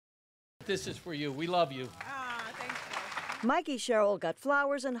This is for you. We love you. Mikey Sherrill got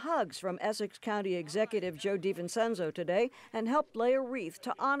flowers and hugs from Essex County Executive Joe DiVincenzo today and helped lay a wreath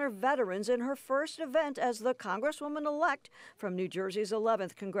to honor veterans in her first event as the Congresswoman-elect from New Jersey's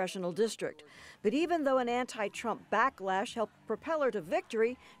 11th Congressional District. But even though an anti-Trump backlash helped propel her to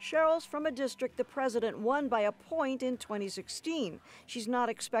victory, Sherrill's from a district the president won by a point in 2016. She's not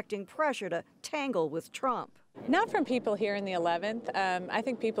expecting pressure to tangle with Trump. Not from people here in the 11th. I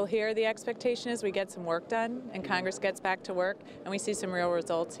think people here, the expectation is we get some work done and Congress gets back to work and we see some real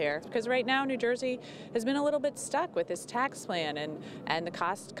results here. Because right now New Jersey has been a little bit stuck with this tax plan and the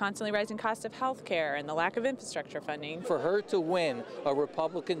constantly rising cost of health care and the lack of infrastructure funding. For her to win a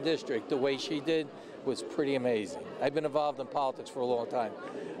Republican district the way she did was pretty amazing. I've been involved in politics for a long time.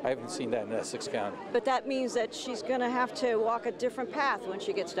 I haven't seen that in Essex County. But that means that she's going to have to walk a different path when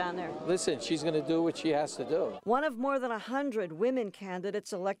she gets down there. Listen, she's going to do what she has to do. One of more than 100 women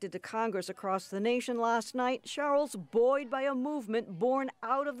candidates elected to Congress across the nation last night, Sherrill's buoyed by a movement born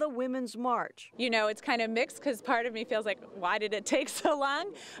out of the Women's March. You know, it's kind of mixed because part of me feels like, why did it take so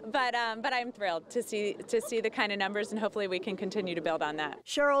long? But I'm thrilled to see the kind of numbers, and hopefully we can continue to build on that.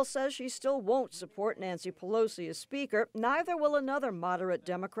 Sherrill says she still won't support Nancy Pelosi as Speaker. Neither will another moderate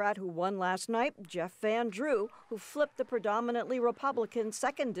Democrat who won last night, Jeff Van Drew, who flipped the predominantly Republican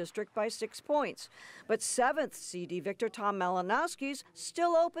 2nd District by 6 points. But 7th CD Victor Tom Malinowski's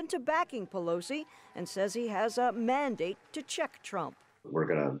still open to backing Pelosi and says he has a mandate to check Trump. We're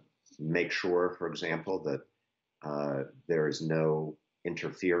going to make sure, for example, that there is no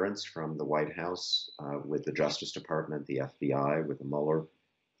interference from the White House with the Justice Department, the FBI, with the Mueller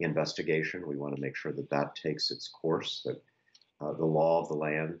investigation. We want to make sure that that takes its course, that the law of the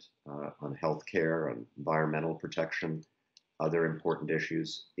land on health care, on environmental protection, other important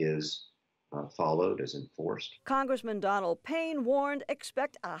issues is followed, is enforced. Congressman Donald Payne warned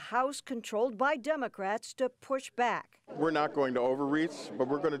expect a House controlled by Democrats to push back. We're not going to overreach, but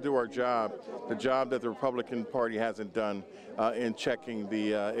we're going to do our job, the job that the Republican Party hasn't done in checking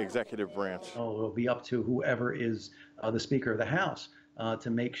the executive branch. It'll be up to whoever is the Speaker of the House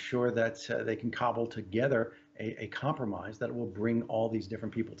to make sure that they can cobble together a compromise that will bring all these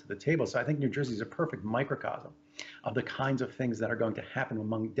different people to the table. So I think New Jersey is a perfect microcosm of the kinds of things that are going to happen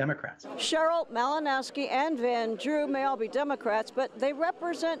among Democrats. Sherrill, Malinowski, and Van Drew may all be Democrats, but they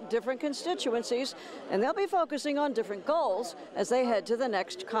represent different constituencies, and they'll be focusing on different goals as they head to the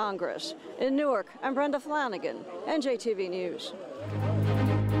next Congress. In Newark, I'm Brenda Flanagan, NJTV News.